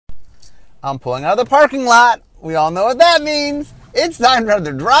I'm pulling out of the parking lot. We all know what that means. It's time for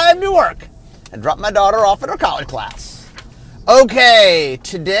the drive to work and drop my daughter off at her college class. Okay,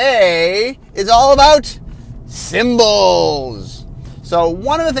 today is all about symbols. So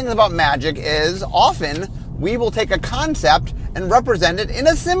one of the things about magic is often we will take a concept and represent it in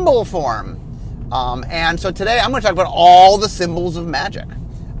a symbol form. And so today I'm going to talk about all the symbols of magic.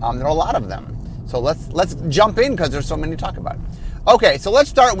 There are a lot of them. So let's jump in because there's so many to talk about. Okay, so let's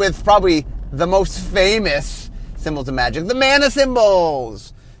start with probably the most famous symbols of magic, the mana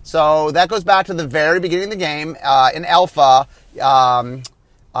symbols. So that goes back to the very beginning of the game. In Alpha,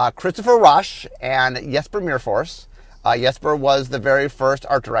 Christopher Rush and Jesper Mirfors. Jesper was the very first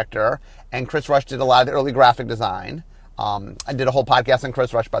art director, and Chris Rush did a lot of the early graphic design. I did a whole podcast on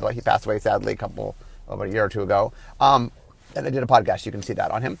Chris Rush, by the way. He passed away, sadly, about a year or two ago. And I did a podcast. You can see that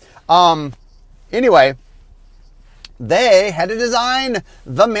on him. Anyway, they had to design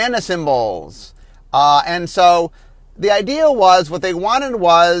the mana symbols. And so the idea was, what they wanted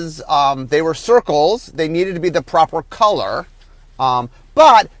was, they were circles. They needed to be the proper color.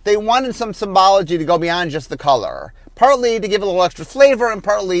 But they wanted some symbology to go beyond just the color. Partly to give a little extra flavor, and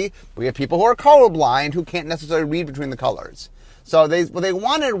partly we have people who are colorblind who can't necessarily read between the colors. So what they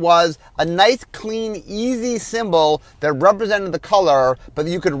wanted was a nice, clean, easy symbol that represented the color, but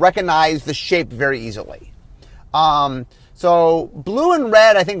that you could recognize the shape very easily. So blue and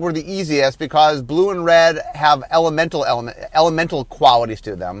red, I think, were the easiest because blue and red have elemental qualities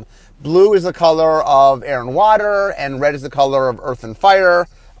to them. Blue is the color of air and water, and red is the color of earth and fire.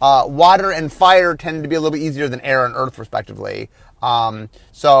 Water and fire tended to be a little bit easier than air and earth, respectively.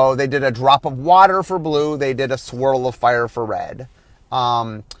 So they did a drop of water for blue. They did a swirl of fire for red.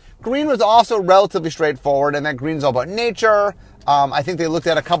 Green was also relatively straightforward, and that green's all about nature. I think they looked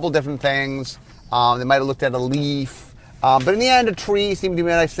at a couple different things. They might have looked at a leaf. But in the end, a tree seemed to be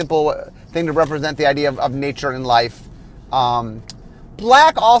a nice, simple thing to represent the idea of nature and life.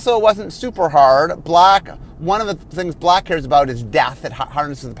 Black also wasn't super hard. Black, one of the things black cares about is death. It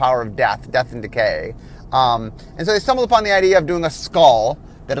harnesses the power of death and decay. And so they stumbled upon the idea of doing a skull,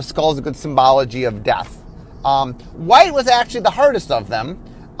 that a skull is a good symbology of death. White was actually the hardest of them.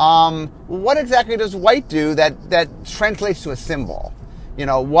 What exactly does white do that translates to a symbol? You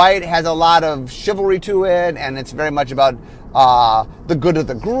know, white has a lot of chivalry to it, and it's very much about the good of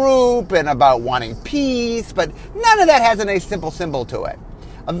the group and about wanting peace, but none of that has a nice simple symbol to it.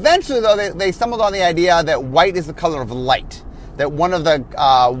 Eventually, though, they stumbled on the idea that white is the color of light, that one of the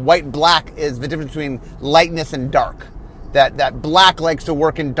white-black is the difference between lightness and dark, that black likes to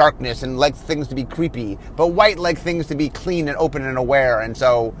work in darkness and likes things to be creepy, but white likes things to be clean and open and aware, and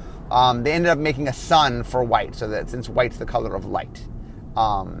so they ended up making a sun for white, so that since white's the color of light.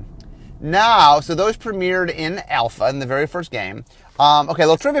 So those premiered in Alpha in the very first game. Okay, a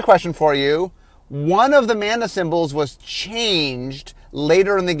little trivia question for you. One of the mana symbols was changed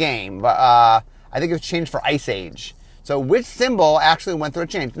later in the game. I think it was changed for Ice Age. So which symbol actually went through a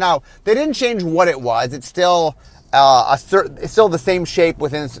change? Now, they didn't change what it was. It's still it's still the same shape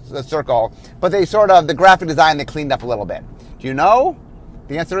within the circle, but they the graphic design, they cleaned up a little bit. Do you know?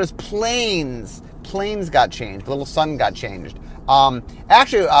 The answer is planes. Planes got changed. The little sun got changed.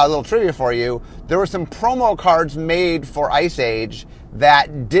 Actually, a little trivia for you. There were some promo cards made for Ice Age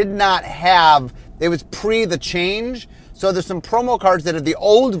that did not have, it was pre the change. So there's some promo cards that are the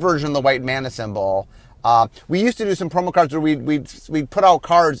old version of the white mana symbol. We used to do some promo cards where we'd put out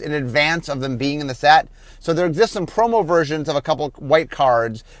cards in advance of them being in the set. So there exists some promo versions of a couple white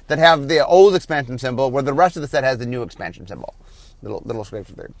cards that have the old expansion symbol, where the rest of the set has the new expansion symbol. Little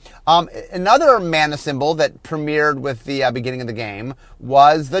scrapes there. Another mana symbol that premiered with the beginning of the game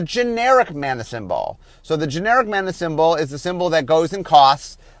was the generic mana symbol. So the generic mana symbol is the symbol that goes in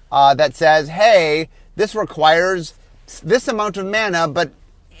costs, that says, hey, this requires this amount of mana, but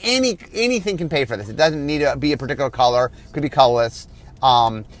anything can pay for this. It doesn't need to be a particular color. It could be colorless.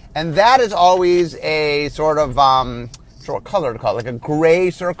 And that is always a sort of color to call it, like a gray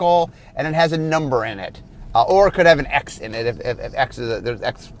circle, and it has a number in it. Or it could have an X in it if X is there's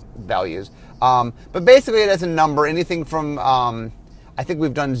X values. But basically it has a number, anything from, I think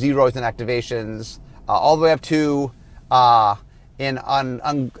we've done zeros and activations, all the way up to, on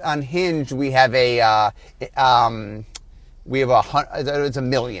Hinge we have it's a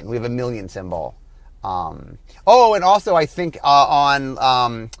million. We have a million symbol. And also I think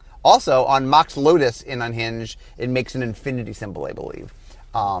on Mox Lotus in Unhinged, it makes an infinity symbol, I believe.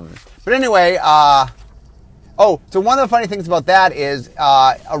 But anyway, so one of the funny things about that is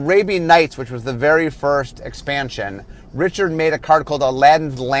Arabian Nights, which was the very first expansion, Richard made a card called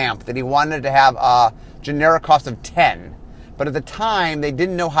Aladdin's Lamp that he wanted to have a generic cost of 10. but at the time they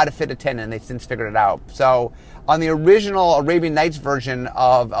didn't know how to fit a 10 in. They've since figured it out. So on the original Arabian Nights version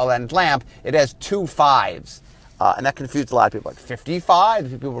of Aladdin's lamp, it has 2 5s. And that confused a lot of people. Like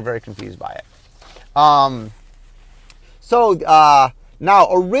 55? People were very confused by it. Now,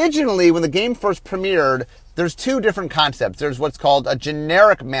 originally, when the game first premiered, there's 2 different concepts. There's what's called a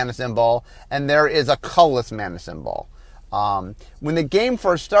generic mana symbol, and there is a colorless mana symbol. When the game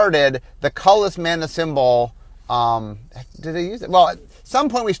first started, the colorless mana symbol, did they use it? Well, at some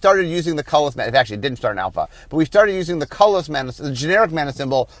point we started using the colorless mana. Actually, it didn't start in alpha, but we started using the colorless mana, the generic mana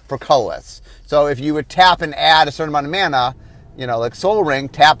symbol for colorless. So if you would tap and add a certain amount of mana, like Soul Ring,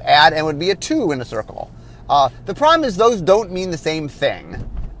 tap, add, and it would be a 2 in a circle. The problem is those don't mean the same thing.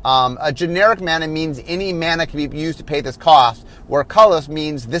 A generic mana means any mana can be used to pay this cost, where colorless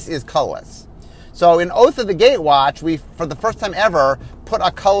means this is colorless. So in Oath of the Gatewatch, we, for the first time ever, put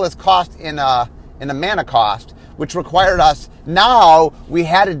a colorless cost in a mana cost, which required us, now we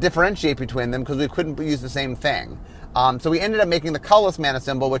had to differentiate between them because we couldn't use the same thing. So we ended up making the colorless mana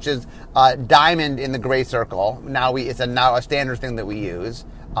symbol, which is diamond in the gray circle. Now it's now a standard thing that we use.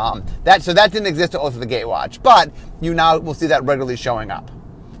 That didn't exist at Oath of the Gatewatch, but you now will see that regularly showing up.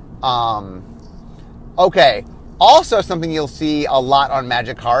 Okay. Also, something you'll see a lot on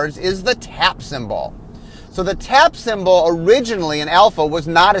Magic cards is the tap symbol. So the tap symbol originally in Alpha was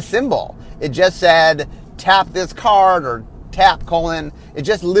not a symbol. It just said tap this card or tap : It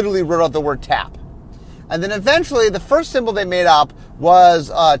just literally wrote out the word tap. And then eventually the first symbol they made up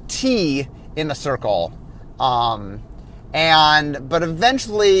was a T in a circle. But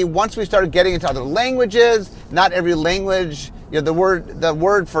eventually, once we started getting into other languages, not every language, the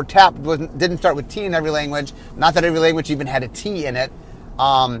word for tap didn't start with T in every language. Not that every language even had a T in it.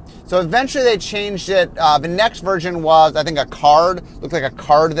 So eventually they changed it. The next version was, I think, a card. Looked like a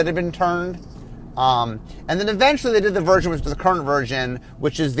card that had been turned. And then eventually they did the version, which is the current version,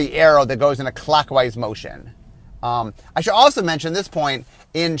 which is the arrow that goes in a clockwise motion. I should also mention at this point,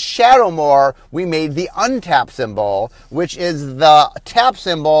 in Shadowmoor, we made the untap symbol, which is the tap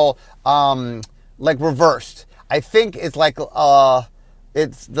symbol, like reversed. I think it's like, I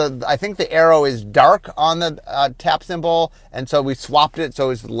think the arrow is dark on the tap symbol, and so we swapped it so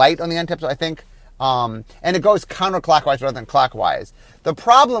it's light on the untap, so I think. And it goes counterclockwise rather than clockwise. The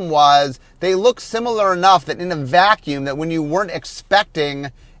problem was they look similar enough that in a vacuum, that when you weren't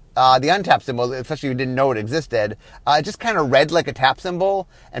expecting the untap symbol, especially if you didn't know it existed, it just kind of read like a tap symbol,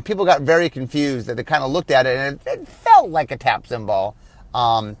 and people got very confused that they kind of looked at it and it felt like a tap symbol.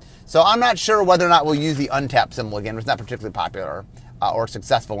 So I'm not sure whether or not we'll use the untap symbol again. It's not particularly popular or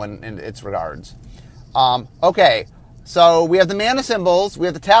successful in its regards. Okay, so we have the mana symbols, we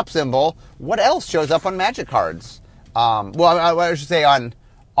have the tap symbol. What else shows up on Magic cards? I should say on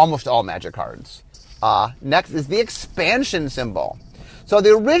almost all Magic cards. Next is the expansion symbol. So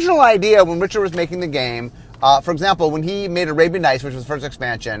the original idea when Richard was making the game, for example, when he made Arabian Nights, which was the first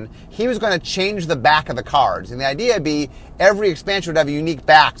expansion, he was going to change the back of the cards. And the idea would be every expansion would have a unique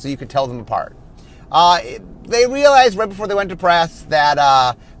back so you could tell them apart. They realized right before they went to press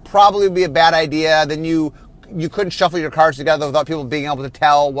that probably would be a bad idea. Then you couldn't shuffle your cards together without people being able to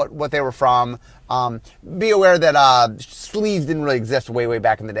tell what they were from. Be aware that sleeves didn't really exist way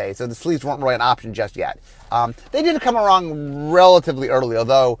back in the day, so the sleeves weren't really an option just yet. They did come along relatively early,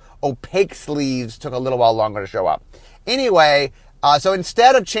 although opaque sleeves took a little while longer to show up. Anyway, so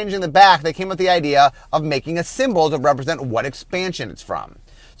instead of changing the back, they came up with the idea of making a symbol to represent what expansion it's from.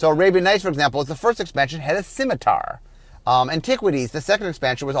 So Arabian Nights, for example, is the first expansion, had a scimitar. Antiquities, the second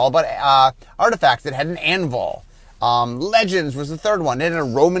expansion, was all about artifacts. It had an anvil. Legends was the third one. It had a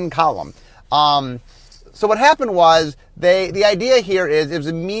Roman column. So what happened was, the idea here is it was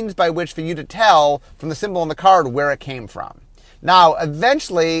a means by which for you to tell from the symbol on the card where it came from. Now,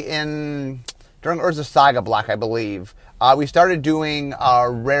 eventually, during Urza's Saga block, I believe, we started doing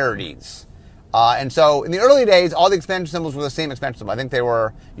rarities. And so in the early days, all the expansion symbols were the same expansion symbol. I think they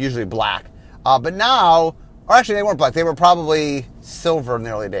were usually black. But now, or actually they weren't black, they were probably silver in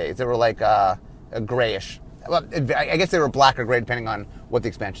the early days. They were like a grayish. Well, I guess they were black or gray depending on what the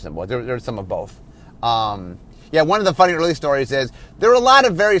expansion symbol was. There was some of both. Yeah, one of the funny early stories is there were a lot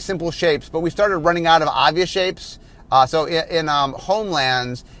of very simple shapes, but we started running out of obvious shapes. So in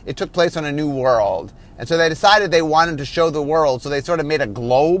Homelands, it took place on a new world. And so they decided they wanted to show the world, so they sort of made a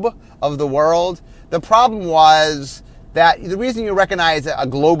globe of the world. The problem was that the reason you recognize a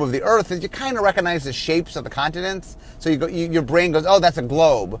globe of the Earth is you kind of recognize the shapes of the continents. So your brain goes, oh, that's a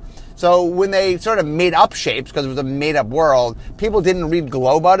globe. So when they sort of made up shapes, because it was a made-up world, people didn't read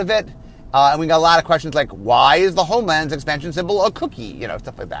globe out of it. And we got a lot of questions like, why is the Homelands expansion symbol a cookie?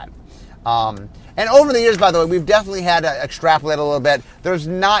 Stuff like that. And over the years, by the way, we've definitely had to extrapolate a little bit. There's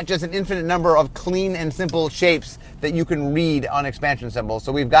not just an infinite number of clean and simple shapes that you can read on expansion symbols.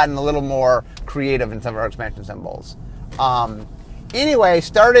 So we've gotten a little more creative in some of our expansion symbols. Anyway,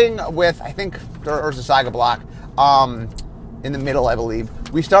 starting with, I think, Urza Saga block, in the middle, I believe,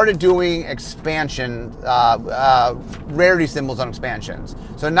 we started doing expansion, rarity symbols on expansions.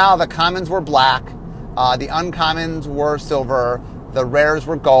 So now the commons were black, the uncommons were silver, the rares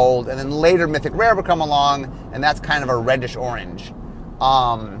were gold, and then later Mythic Rare would come along, and that's kind of a reddish orange.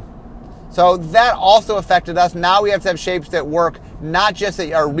 So that also affected us. Now we have to have shapes that work, not just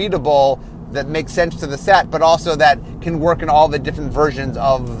that are readable, that make sense to the set, but also that can work in all the different versions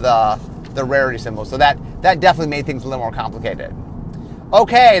of the rarity symbols. So that definitely made things a little more complicated.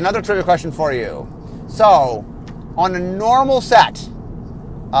 Okay, another trivia question for you. So, on a normal set,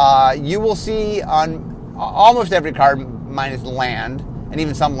 you will see on almost every card, minus land, and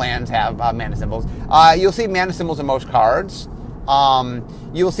even some lands have mana symbols. You'll see mana symbols in most cards.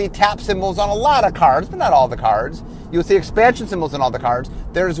 You'll see tap symbols on a lot of cards, but not all the cards. You'll see expansion symbols on all the cards.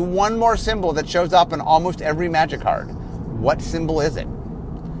 There's one more symbol that shows up in almost every Magic card. What symbol is it?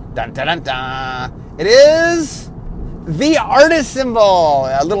 Dun, dun, dun, dun. It is the artist symbol,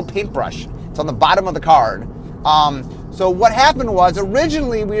 a little paintbrush. It's on the bottom of the card. So what happened was,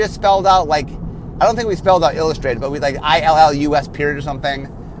 originally we just spelled out, like, I don't think we spelled out illustrated, but we like ILLUS period or something.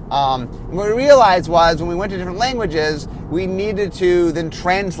 What we realized was, when we went to different languages, we needed to then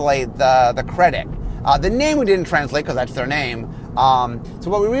translate the credit. The name we didn't translate because that's their name. So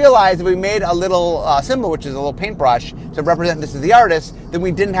what we realized is we made a little symbol, which is a little paintbrush, to represent this as the artist. Then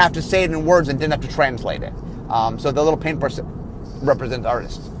we didn't have to say it in words and didn't have to translate it. So the little paintbrush represents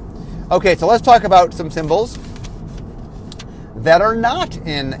artists. Okay, so let's talk about some symbols that are not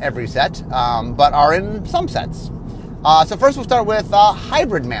in every set, but are in some sets. So first we'll start with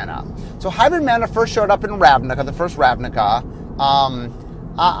hybrid mana. So hybrid mana first showed up in Ravnica, the first Ravnica.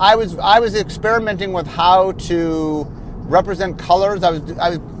 I was experimenting with how to represent colors. I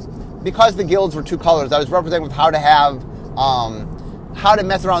was because the guilds were two colors. I was representing with how to have how to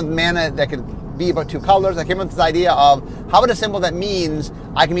mess around with mana that could be about two colors. I came up with this idea of, how about a symbol that means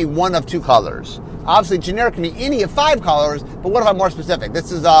I can be one of two colors. Obviously, generic can be any of 5 colors, but what if I'm more specific?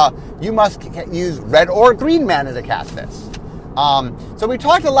 This is you must use red or green mana to cast this. So we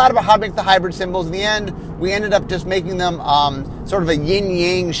talked a lot about how to make the hybrid symbols. In the end, we ended up just making them sort of a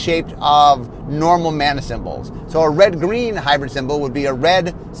yin-yang shaped of normal mana symbols. So a red-green hybrid symbol would be a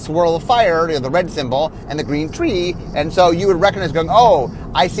red swirl of fire, the red symbol, and the green tree. And so you would recognize going, oh,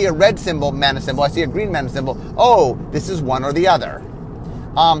 I see a red symbol, mana symbol, I see a green mana symbol. Oh, this is one or the other.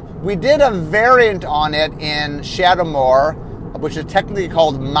 We did a variant on it in Shadowmoor, which is technically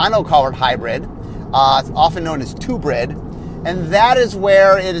called monocolored hybrid. It's often known as two-brid. And that is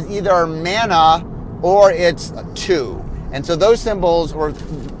where it is either mana or it's 2. And so those symbols were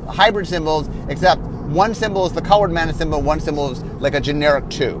hybrid symbols, except one symbol is the colored mana symbol, one symbol is like a generic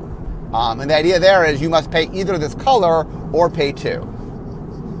 2. And the idea there is you must pay either this color or pay 2.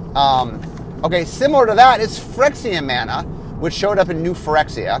 Okay, similar to that is Phyrexian mana, which showed up in New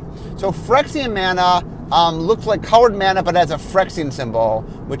Phyrexia. So Phyrexian mana looks like colored mana, but has a Phyrexian symbol,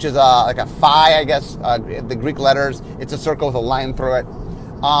 which is like a phi, I guess, the Greek letters. It's a circle with a line through it.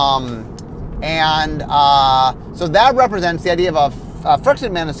 So that represents the idea of a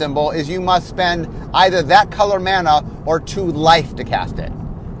Phyrexian mana symbol is you must spend either that color mana or 2 life to cast it.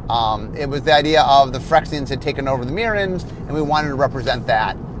 It was the idea of the Phyrexians had taken over the Mirrans, and we wanted to represent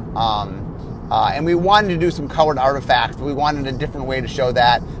that. And we wanted to do some colored artifacts, but we wanted a different way to show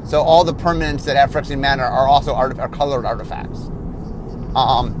that. So all the permanents that have Phyrexian mana are also are colored artifacts.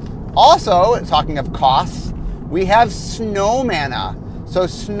 Also, talking of costs, we have snow mana. So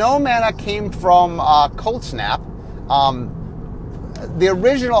snow mana came from Cold Snap. The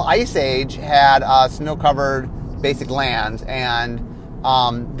original Ice Age had snow-covered basic lands, and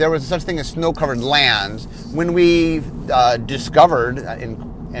there was such thing as snow-covered lands. When we discovered,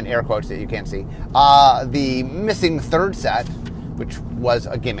 in air quotes that you can't see, the missing third set, which was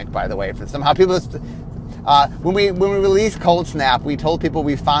a gimmick, by the way. For somehow people, when we released Cold Snap, we told people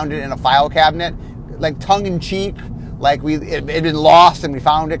we found it in a file cabinet, like tongue in cheek, like it had been lost and we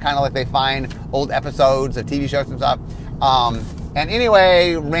found it, kind of like they find old episodes of TV shows and stuff. And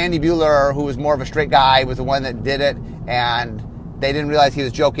anyway, Randy Buehler, who was more of a straight guy, was the one that did it, and they didn't realize he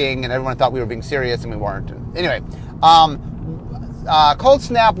was joking, and everyone thought we were being serious, and we weren't. And anyway. Cold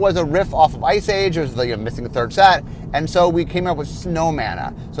Snap was a riff off of Ice Age. It was the missing third set, and so we came up with Snow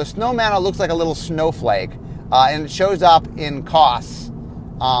Mana. So Snow Mana looks like a little snowflake, and it shows up in costs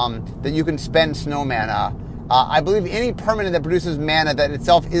that you can spend Snow Mana. I believe any permanent that produces mana that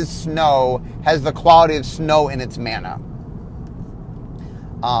itself is snow has the quality of snow in its mana.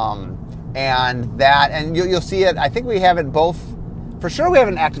 And you'll see it. I think we have it both. For sure, we have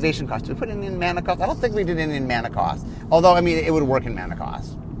an activation cost. Did we put it in mana cost? I don't think we did it in mana cost. Although, I mean, it would work in mana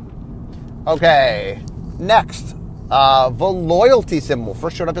cost. Okay, next, the loyalty symbol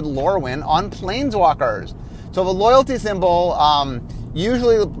first showed up in Lorwyn on Planeswalkers. So the loyalty symbol,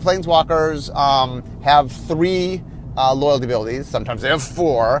 usually Planeswalkers have 3 loyalty abilities. Sometimes they have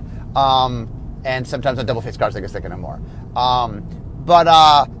 4, and sometimes on double face cards, I guess they can have more.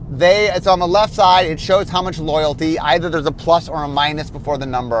 It's on the left side. It shows how much loyalty. Either there's a plus or a minus before the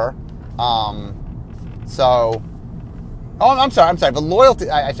number. I'm sorry. The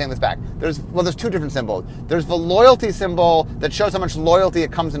loyalty. I take this back. There's 2 different symbols. There's the loyalty symbol that shows how much loyalty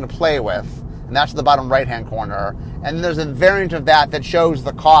it comes into play with, and that's the bottom right-hand corner. And then there's a variant of that shows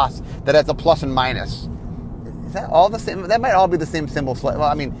the cost that has a plus and minus. Is that all the same? That might all be the same symbol.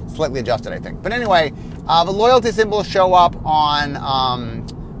 Slightly adjusted, I think. But anyway, the loyalty symbols show up on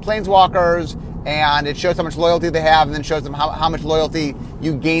Planeswalkers, and it shows how much loyalty they have, and then shows them how much loyalty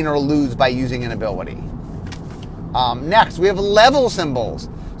you gain or lose by using an ability. Next, we have level symbols.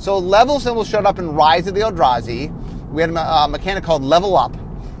 So level symbols showed up in Rise of the Eldrazi. We had a mechanic called Level Up.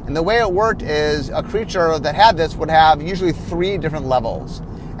 And the way it worked is a creature that had this would have usually 3 different levels.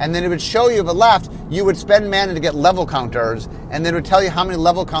 And then it would show you to the left, you would spend mana to get level counters, and then it would tell you how many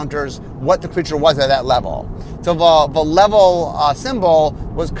level counters, what the creature was at that level. So the level symbol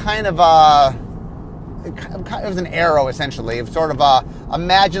was kind of it was an arrow, essentially. It was sort of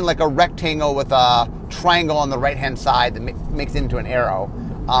imagine like a rectangle with a triangle on the right-hand side that makes it into an arrow.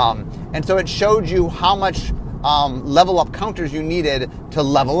 And so it showed you how much level up counters you needed to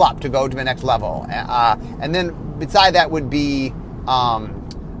level up, to go to the next level. And then beside that would be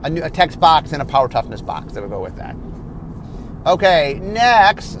a text box and a power toughness box that would go with that. Okay,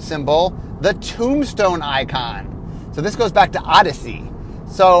 next symbol, the tombstone icon. So this goes back to Odyssey.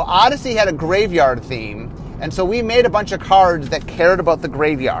 So Odyssey had a graveyard theme, and so we made a bunch of cards that cared about the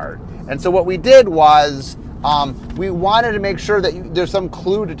graveyard. And so what we did was we wanted to make sure that there's some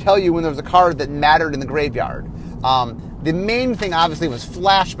clue to tell you when there was a card that mattered in the graveyard. The main thing, obviously, was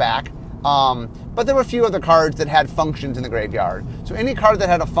flashback, but there were a few other cards that had functions in the graveyard. So any card that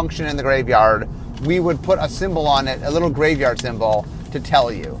had a function in the graveyard, we would put a symbol on it, a little graveyard symbol, to tell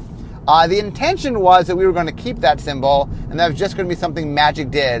you. The intention was that we were going to keep that symbol, and that was just going to be something Magic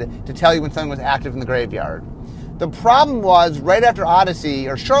did to tell you when something was active in the graveyard. The problem was, right after Odyssey,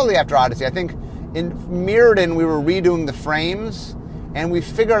 or shortly after Odyssey, I think in Mirrodin we were redoing the frames, and we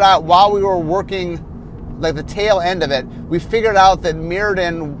figured out while we were working, like the tail end of it, we figured out that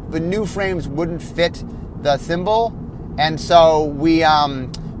Mirrodin, the new frames wouldn't fit the symbol, and so we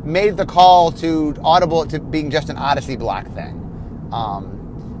made the call to Audible to being just an Odyssey block thing.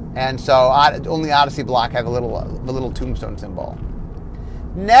 And so only Odyssey block had the little tombstone symbol.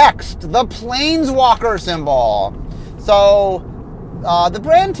 Next, the Planeswalker symbol. So the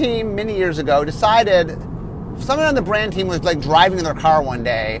brand team many years ago decided, someone on the brand team was like driving in their car one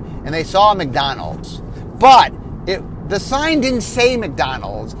day and they saw a McDonald's. But the sign didn't say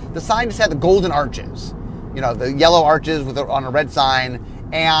McDonald's. The sign just had the golden arches. You know, the yellow arches on a red sign.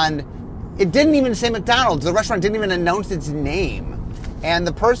 And it didn't even say McDonald's. The restaurant didn't even announce its name. And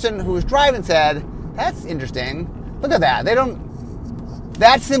the person who was driving said, "That's interesting. Look at that.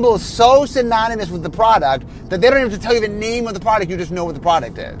 That symbol is so synonymous with the product that they don't have to tell you the name of the product. You just know what the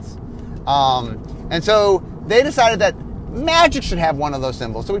product is." And so they decided that Magic should have one of those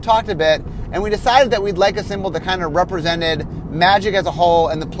symbols. So we talked a bit, and we decided that we'd like a symbol that kind of represented Magic as a whole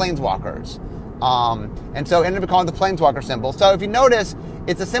and the Planeswalkers. And so ended up calling it the Planeswalker symbol. So if you notice,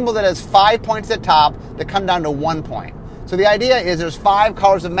 it's a symbol that has 5 points at top that come down to 1 point. So the idea is there's 5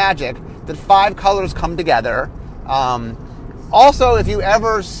 colors of Magic, that 5 colors come together. Also, if you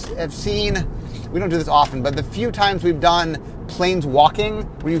ever have seen, we don't do this often, but the few times we've done planeswalking,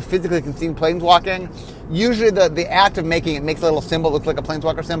 where you physically can see planeswalking, usually the act of making it makes a little symbol look like a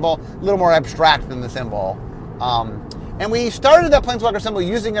Planeswalker symbol, a little more abstract than the symbol. And we started that Planeswalker symbol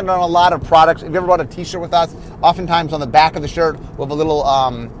using it on a lot of products. If you ever bought a t-shirt with us, oftentimes on the back of the shirt we'll have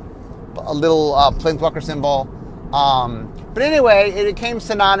a little Planeswalker symbol. But anyway, it became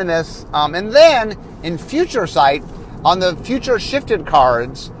synonymous. And then in Future Sight, on the Future Shifted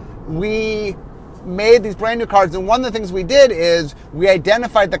cards, we made these brand new cards. And one of the things we did is we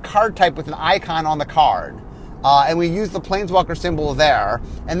identified the card type with an icon on the card. And we used the Planeswalker symbol there.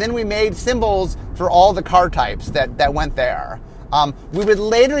 And then we made symbols for all the card types that went there. We would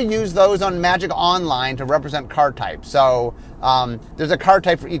later use those on Magic Online to represent card types. So there's a card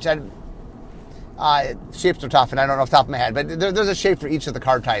type for each. Shapes are tough, and I don't know off the top of my head, but there's a shape for each of the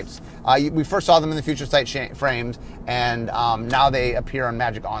card types. We first saw them in the Future Sight frames, and now they appear on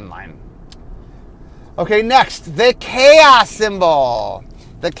Magic Online. Okay, next, the Chaos Symbol.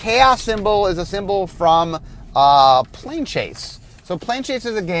 The Chaos Symbol is a symbol from Plane Chase. So Plane Chase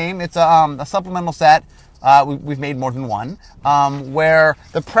is a game. It's a supplemental set. We've made more than one, where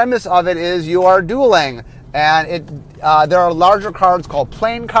the premise of it is you are dueling. And there are larger cards called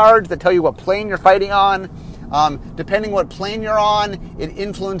plane cards that tell you what plane you're fighting on. Depending what plane you're on, it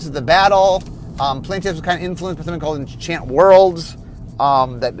influences the battle. Plane Chase was kind of influenced by something called Enchant Worlds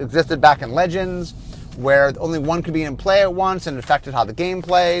that existed back in Legends, where only one could be in play at once and it affected how the game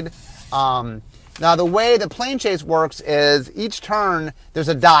played. Now, the way that Plane Chase works is each turn there's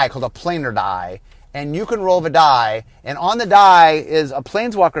a die called a planar die, and you can roll the die, and on the die is a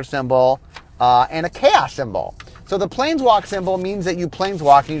Planeswalker symbol and a Chaos symbol. So the Planeswalk symbol means that you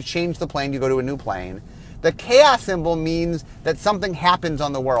planeswalk and you change the plane, you go to a new plane. The Chaos symbol means that something happens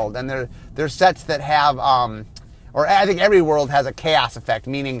on the world, and there's sets that have, or I think every world has a Chaos effect,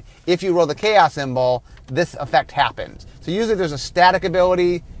 meaning if you roll the Chaos symbol, this effect happens. So usually there's a static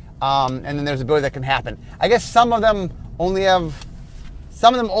ability, and then there's ability that can happen. I guess some of them only have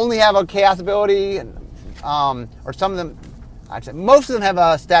a Chaos ability, or some of them, actually, most of them have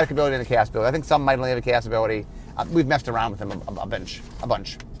a static ability and a Chaos ability. I think some might only have a Chaos ability. We've messed around with them a bunch.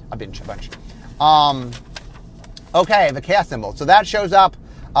 Okay, the Chaos symbol. So that shows up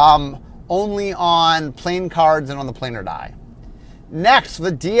only on plane cards and on the planar die. Next,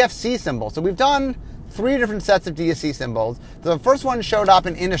 the DFC symbol. So we've done 3 different sets of DFC symbols. The first one showed up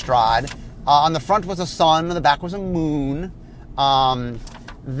in Innistrad. On the front was a sun, on the back was a moon.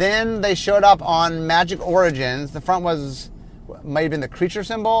 Then they showed up on Magic Origins. The front might have been the creature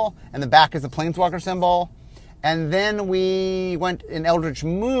symbol, and the back is the Planeswalker symbol. And then we went in Eldritch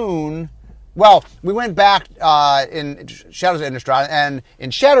Moon. Well, we went back in Shadows of Innistrad, and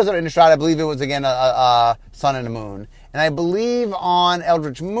in Shadows of Innistrad, I believe it was again a sun and a moon. And I believe on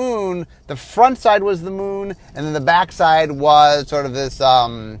Eldritch Moon, the front side was the moon, and then the back side was sort of this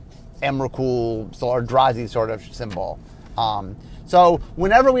Emrakul or Eldrazi sort of symbol. So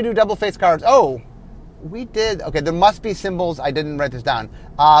whenever we do double-face cards, there must be symbols. I didn't write this down.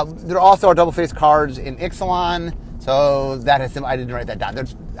 There also are double-face cards in Ixalan, so I didn't write that down.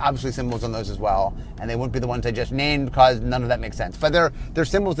 There's obviously symbols on those as well, and they wouldn't be the ones I just named because none of that makes sense. But they're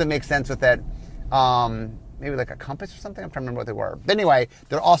symbols that make sense with it. Maybe like a compass or something. I'm trying to remember what they were. But anyway,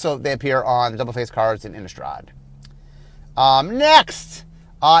 they appear on double-face cards in Innistrad. Next,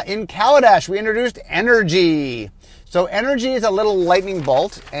 in Kaladesh, we introduced Energy. So Energy is a little lightning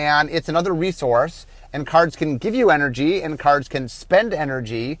bolt, and it's another resource. And cards can give you energy, and cards can spend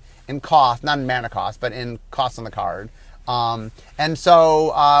energy in cost, not in mana cost, but in cost on the card. And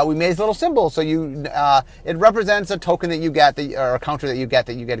so we made this little symbol. So it represents a token that you get, or a counter that you get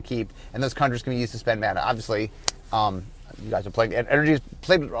to keep, and those counters can be used to spend mana. Obviously, you guys are playing. Energy is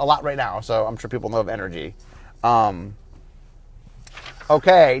played a lot right now, so I'm sure people know of Energy.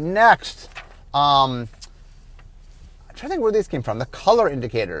 Okay, next. I'm trying to think where these came from. The color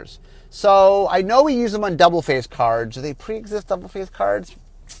indicators. So I know we use them on double-face cards. Do they pre-exist double-face cards?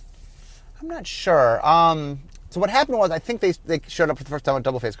 I'm not sure. So what happened was I think they showed up for the first time on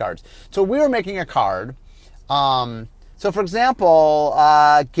double-face cards. So we were making a card. So for example,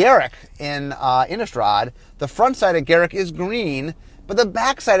 Garruk in Innistrad, the front side of Garruk is green, but the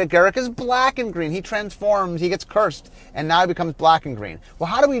back side of Garruk is black and green. He transforms, he gets cursed, and now he becomes black and green. Well,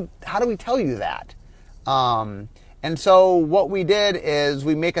 how do we tell you that? And so what we did is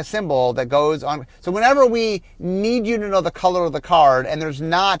we make a symbol that goes on. So whenever we need you to know the color of the card, and there's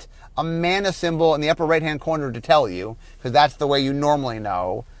not a mana symbol in the upper right-hand corner to tell you, because that's the way you normally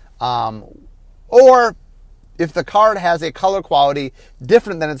know, or if the card has a color quality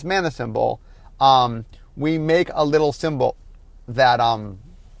different than its mana symbol, we make a little symbol that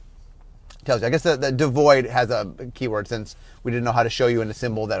tells you. I guess the devoid has a keyword since we didn't know how to show you in a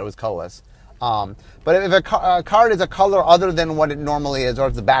symbol that it was colorless. But if a card is a color other than what it normally is, or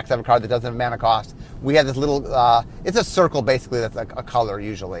if the backside of a card that doesn't have mana cost, we have this little, it's a circle basically that's like a color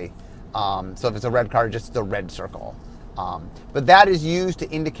usually. So if it's a red card, just the red circle. But that is used to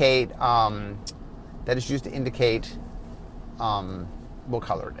indicate, what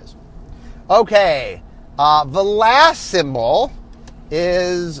color it is. Okay, the last symbol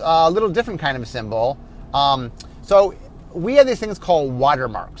is a little different kind of a symbol. So we have these things called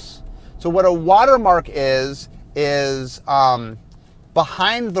watermarks. So what a watermark is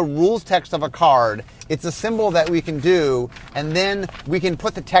behind the rules text of a card. It's a symbol that we can do, and then we can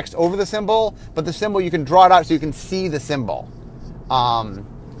put the text over the symbol, but the symbol, you can draw it out so you can see the symbol.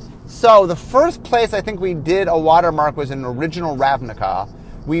 So the first place I think we did a watermark was in original Ravnica.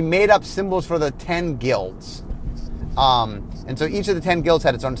 We made up symbols for the 10 guilds. And so each of the 10 guilds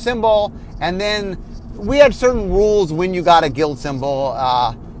had its own symbol. And then we had certain rules when you got a guild symbol.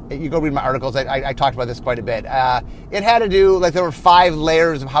 You go read my articles. I talked about this quite a bit. It had to do, like, there were 5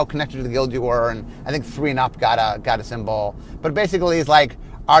 layers of how connected to the guild you were, and I think 3 and up got a symbol. But basically, it's like,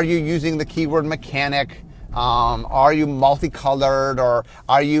 are you using the keyword mechanic? Are you multicolored, or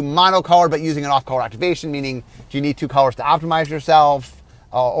are you monocolored but using an off-color activation? Meaning, do you need 2 colors to optimize yourself,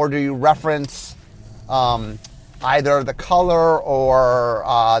 or do you reference either the color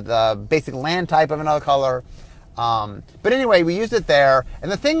or the basic land type of another color? But anyway, we used it there,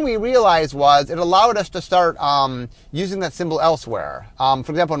 and the thing we realized was it allowed us to start using that symbol elsewhere. For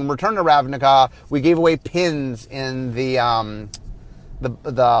example, in Return to Ravnica, we gave away pins in the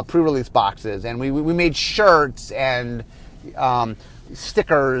pre-release boxes, and we made shirts and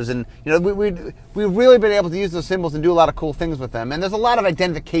stickers, and we've really been able to use those symbols and do a lot of cool things with them. And there's a lot of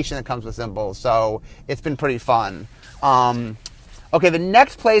identification that comes with symbols, so it's been pretty fun. Okay, the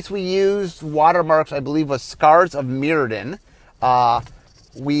next place we used watermarks, I believe, was Scars of Mirrodin. Scars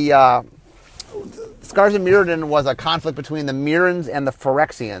of Mirrodin was a conflict between the Mirrans and the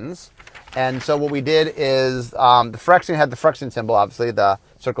Phyrexians. And so what we did is, the Phyrexian had the Phyrexian symbol, obviously, the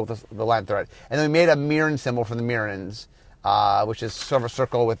circle with the line through it. And then we made a Mirran symbol for the Mirrans, which is sort of a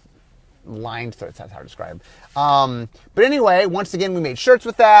circle with lines through it. That's hard to describe. But anyway, once again, we made shirts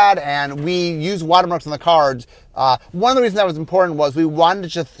with that, and we used watermarks on the cards. One of the reasons that was important was we wanted to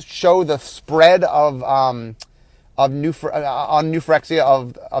just show the spread of New Phyrexia,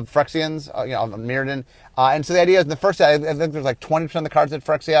 of Phyrexians, of Mirrodin. And so the idea is in the first set, I think there's like 20% of the cards had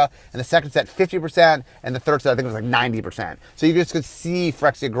Phyrexia, and the second set 50%, and the third set I think it was like 90%. So you just could see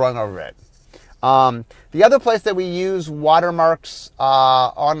Phyrexia growing over it. The other place that we use watermarks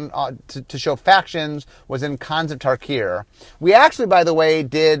to show factions was in Khans of Tarkir. We actually, by the way,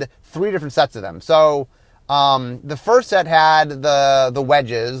 did 3 different sets of them. So the first set had the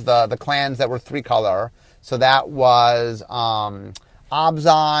wedges, the clans that were 3-color. So that was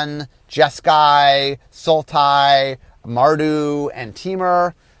Abzan, Jeskai, Sultai, Mardu, and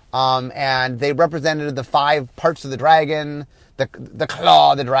Temur. And they represented the 5 parts of the dragon, the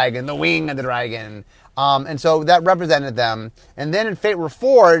claw of the dragon, the wing of the dragon. And so that represented them. And then in Fate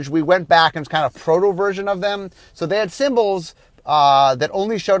Reforged, we went back and it's kind of proto-version of them. So they had symbols that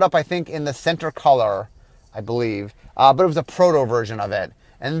only showed up, I think, in the center color, I believe. But it was a proto-version of it.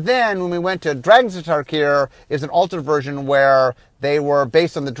 And then when we went to Dragons of Tarkir, is an altered version where they were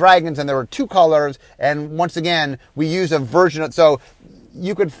based on the dragons and there were 2 colors. And once again, we use a version of, so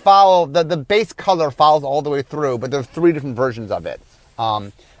you could follow, the base color follows all the way through, but there are 3 different versions of it.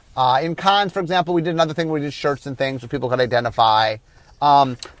 In Khans, for example, we did another thing where we did shirts and things so people could identify.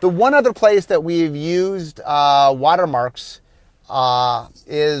 The one other place that we've used watermarks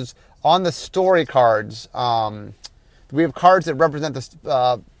is on the story cards. We have cards that represent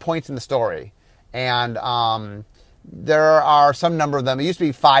the points in the story. And there are some number of them. It used to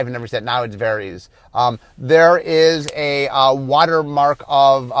be 5 in every set. Now it varies. There is a watermark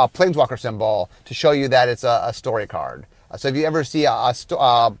of a Planeswalker symbol to show you that it's a story card. So if you ever see a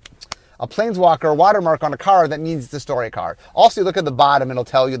Planeswalker watermark on a card, that means it's a story card. Also, you look at the bottom, it'll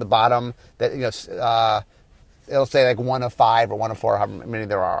tell you the bottom that, it'll say like 1 of 5 or 1 of 4, however many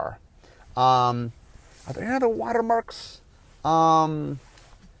there are. Are there any other watermarks? The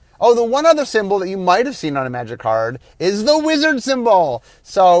one other symbol that you might have seen on a Magic card is the Wizard symbol.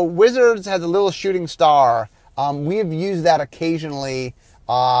 So Wizards has a little shooting star. We have used that occasionally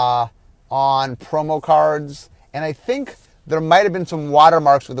on promo cards. And I think there might have been some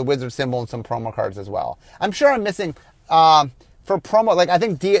watermarks with the Wizard symbol in some promo cards as well. I'm sure I'm missing, for promo, like I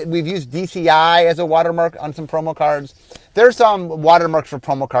think we've used DCI as a watermark on some promo cards. There's some watermarks for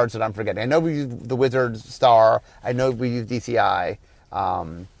promo cards that I'm forgetting. I know we used the Wizard star. I know we used DCI.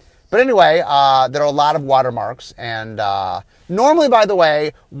 But anyway, there are a lot of watermarks. And normally, by the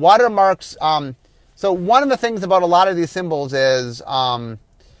way, watermarks, so one of the things about a lot of these symbols is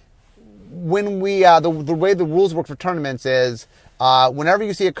when we, the way the rules work for tournaments is whenever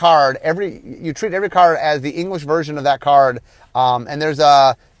you see a card, you treat every card as the English version of that card, and there's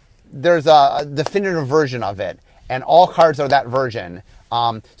a definitive version of it, and all cards are that version.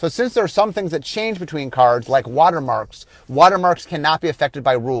 So since there are some things that change between cards, like watermarks cannot be affected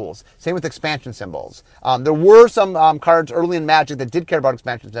by rules. Same with expansion symbols. There were some cards early in Magic that did care about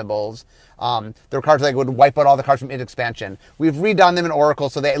expansion symbols. There were cards that would wipe out all the cards from its expansion. We've redone them in Oracle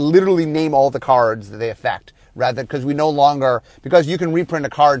so they literally name all the cards that they affect, rather because because you can reprint a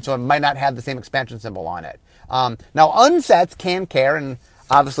card so it might not have the same expansion symbol on it. Now unsets can care, and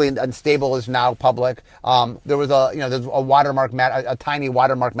Obviously, Unstable is now public. There was there's a watermark matter, a tiny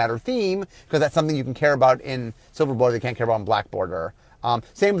watermark matter theme, because that's something you can care about in Silver Border that you can't care about in Black Border.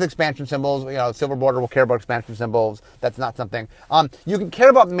 Same with expansion symbols. Silver Border will care about expansion symbols. That's not something. You can care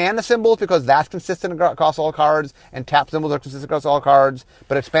about mana symbols because that's consistent across all cards, and tap symbols are consistent across all cards,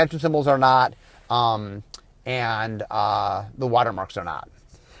 but expansion symbols are not, and the watermarks are not.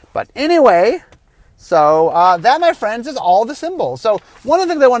 But anyway, so that, my friends, is all the symbols. So one of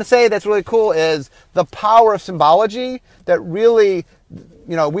the things I want to say that's really cool is the power of symbology that really,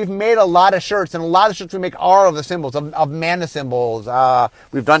 we've made a lot of shirts, and a lot of shirts we make are of the symbols, of mana symbols.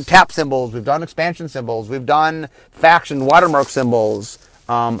 We've done tap symbols. We've done expansion symbols. We've done faction watermark symbols.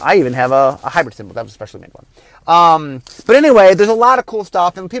 I even have a hybrid symbol. That was a specially made one. But anyway, there's a lot of cool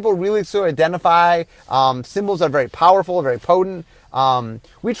stuff, and people really sort of identify. Symbols are very powerful, very potent.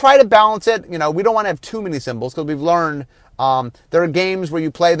 We try to balance it. We don't want to have too many symbols, because we've learned there are games where you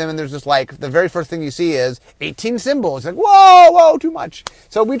play them and there's just like the very first thing you see is 18 symbols. Like, whoa, too much.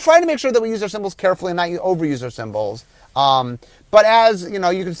 So we try to make sure that we use our symbols carefully and not overuse our symbols. But as you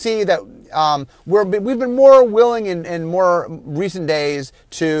can see that we've been more willing in more recent days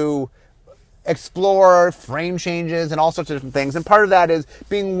to explore frame changes and all sorts of different things, and part of that is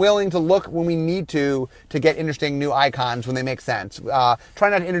being willing to look when we need to get interesting new icons when they make sense. Try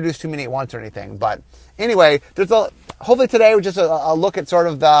not to introduce too many at once or anything. But anyway, hopefully today was just a look at sort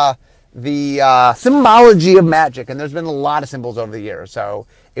of the symbology of Magic, and there's been a lot of symbols over the years, so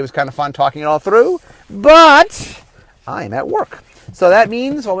it was kind of fun talking it all through. But I am at work, so that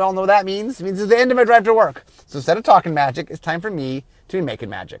means, well, we all know what that means. It means it's the end of my drive to work. So instead of talking Magic, it's time for me to be making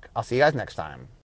magic. I'll see you guys next time.